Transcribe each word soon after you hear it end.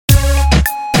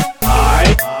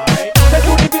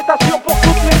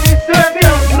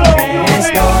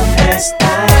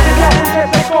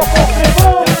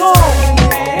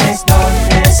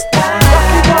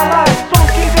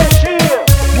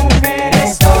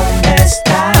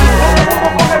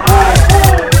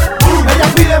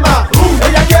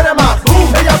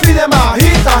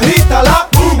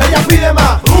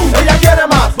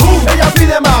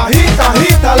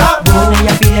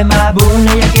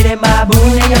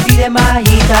pide más,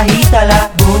 agítala.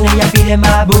 Boom, ella pide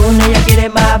más, boom, ella quiere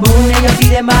más, boom, ella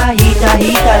pide más,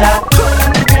 agítala.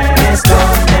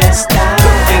 ¿Dónde está?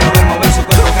 Quiero ver mover su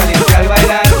cuerpo caliente al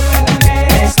bailar.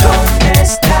 ¿Dónde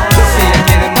está? Si ella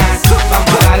quiere más, vamos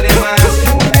a darle más.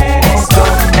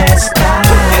 ¿Dónde está?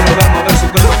 Quiero ver mover su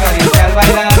cuerpo caliente al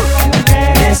bailar.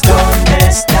 ¿Dónde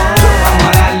está? Vamos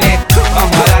a darle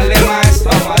más,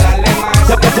 vamos a darle más.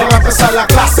 Ya va a empezar la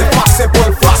clase, fase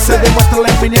por fase. Demuéstrale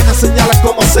a mi niña, enseñale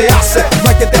cómo se hace. No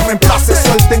hay que te reemplace,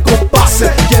 suelten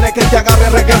compase. Quiere que te agarre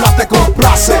reggae, no te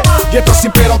complace. Y esto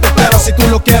sin pero te espero, si tú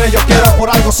lo quieres yo quiero. Por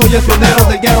algo soy el pionero,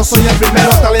 del hierro soy el primero.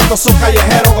 Talentoso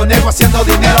callejero, con ego haciendo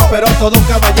dinero. Pero todo un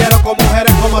caballero con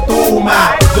mujeres como tú,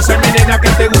 ma. Yo soy mi nena que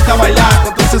te gusta bailar.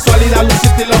 Con tu sensualidad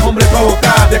lucirte y los hombres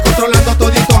provocar. Descontrolando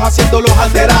toditos, haciéndolos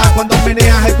alterar. Cuando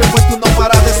meneas el cuerpo tú no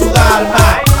paras de sudar,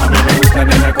 ma. A mí me gusta,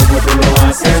 nena, como tú lo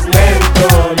haces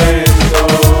lento,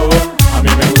 lento. A mí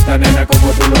me gusta, nena,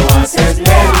 como tú lo haces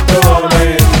lento,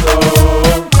 lento.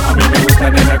 A mí me gusta,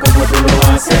 nena, como tú lo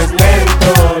haces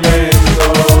lento, lento.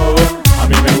 A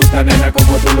mí me gusta, nena,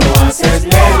 como tú lo haces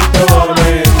lento,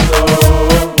 lento.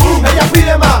 Ella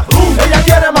pide más, ella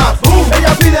quiere más,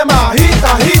 ella pide más,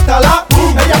 agítala.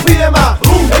 Ella pide más,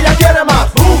 ella quiere más,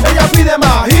 ella pide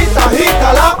más,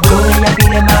 agítala. Boom, ella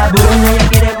pide más, boom, ella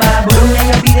quiere más, boom,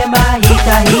 ella pide más,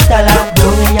 agítala.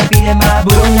 Boom, ella pide más,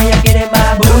 boom, ella quiere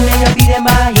más, boom, ella pide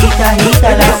más,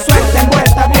 agítala. Suelta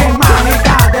envuelta bien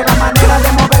mágica, de la manera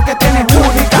de mover que tienes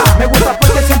única. Me gusta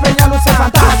porque siempre ella luce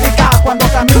fantástica. Cuando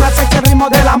camina sexy el ritmo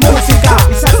de la música.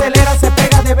 Y se acelera, se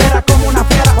pega de veras como una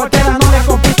fiera. Cualquiera no le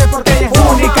compite porque ella es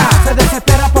única. Se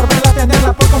desespera por verla,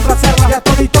 tenerla, por complacerla. Y a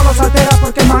todito los altera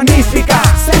porque es magnífica.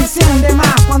 Se enciende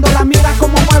más cuando la mira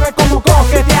como mueve, como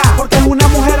coquetea. Porque es una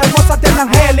mujer hermosa, tan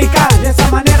angelical. Y esa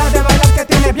manera de bailar que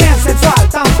tiene bien sensual,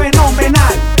 tan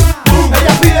fenomenal.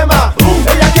 Ella pide más,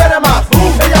 ella quiere más,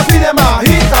 ella pide más,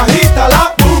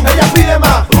 agítala. Ella pide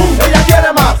más, ella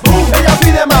quiere más, ella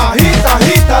pide más,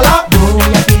 agítala. Boom,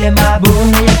 ella pide más,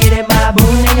 boom, ella quiere más,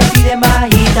 boom, ella pide más,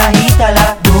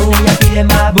 agítala. Boom, ella pide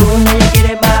más, boom, ella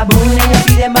quiere más, boom, ella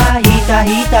pide más,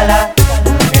 agítala.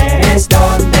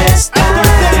 ¿Dónde está?